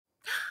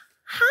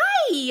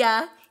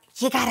Hi!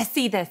 You gotta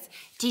see this.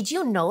 Did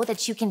you know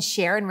that you can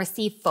share and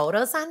receive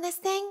photos on this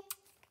thing?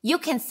 You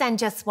can send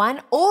just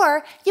one,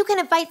 or you can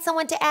invite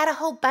someone to add a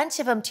whole bunch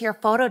of them to your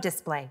photo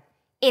display.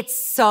 It's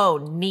so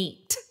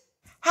neat.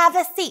 Have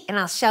a seat and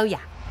I'll show you.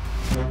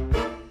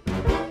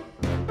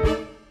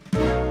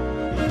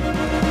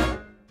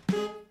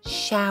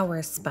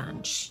 Shower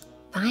sponge,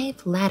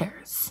 5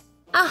 letters.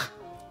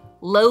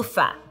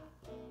 Loofah.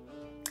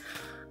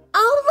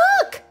 Oh,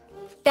 look!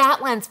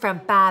 That one's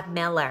from Bob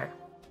Miller.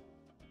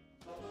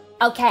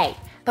 Okay,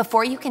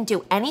 before you can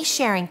do any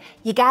sharing,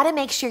 you gotta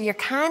make sure your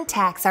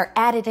contacts are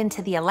added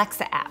into the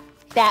Alexa app.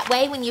 That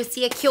way, when you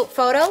see a cute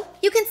photo,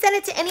 you can send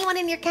it to anyone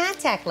in your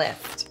contact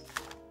list.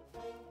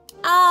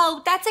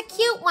 Oh, that's a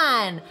cute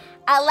one.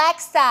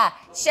 Alexa,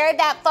 share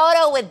that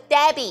photo with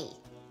Debbie.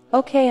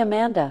 Okay,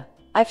 Amanda.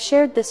 I've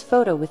shared this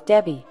photo with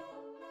Debbie.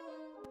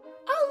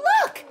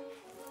 Oh, look!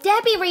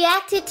 Debbie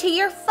reacted to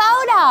your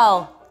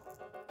photo.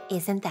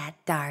 Isn't that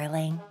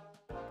darling?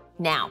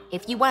 Now,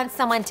 if you want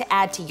someone to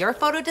add to your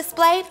photo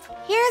display,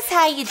 here's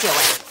how you do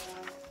it.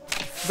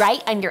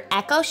 Right under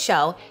Echo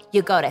Show,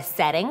 you go to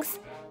Settings,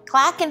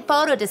 Clock and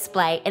Photo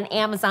Display in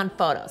Amazon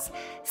Photos.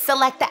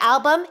 Select the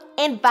album,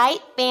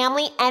 Invite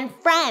Family and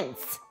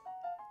Friends!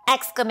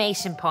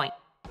 Exclamation point.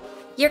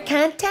 Your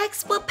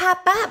contacts will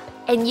pop up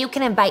and you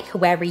can invite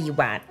whoever you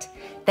want.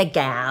 The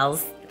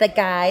gals, the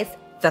guys,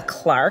 the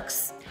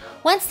Clarks.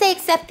 Once they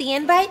accept the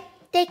invite,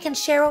 they can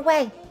share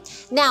away.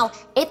 Now,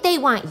 if they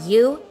want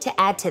you to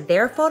add to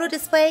their photo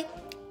display,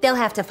 they'll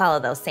have to follow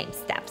those same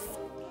steps.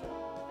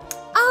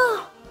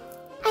 Oh,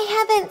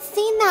 I haven't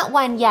seen that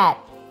one yet.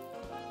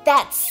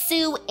 That's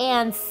Sue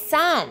Ann's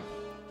son.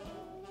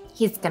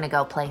 He's gonna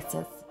go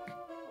places.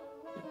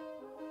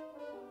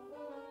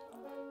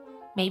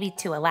 Maybe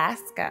to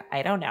Alaska,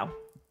 I don't know.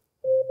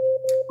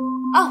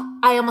 Oh,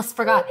 I almost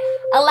forgot.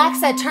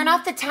 Alexa, turn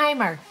off the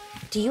timer.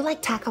 Do you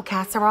like taco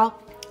casserole?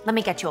 Let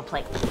me get you a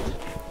plate.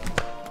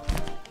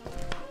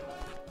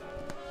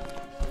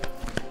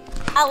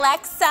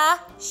 Alexa,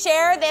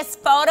 share this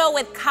photo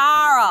with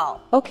Carl.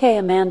 Okay,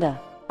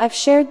 Amanda. I've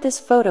shared this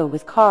photo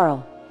with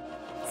Carl.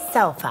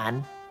 So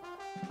fun.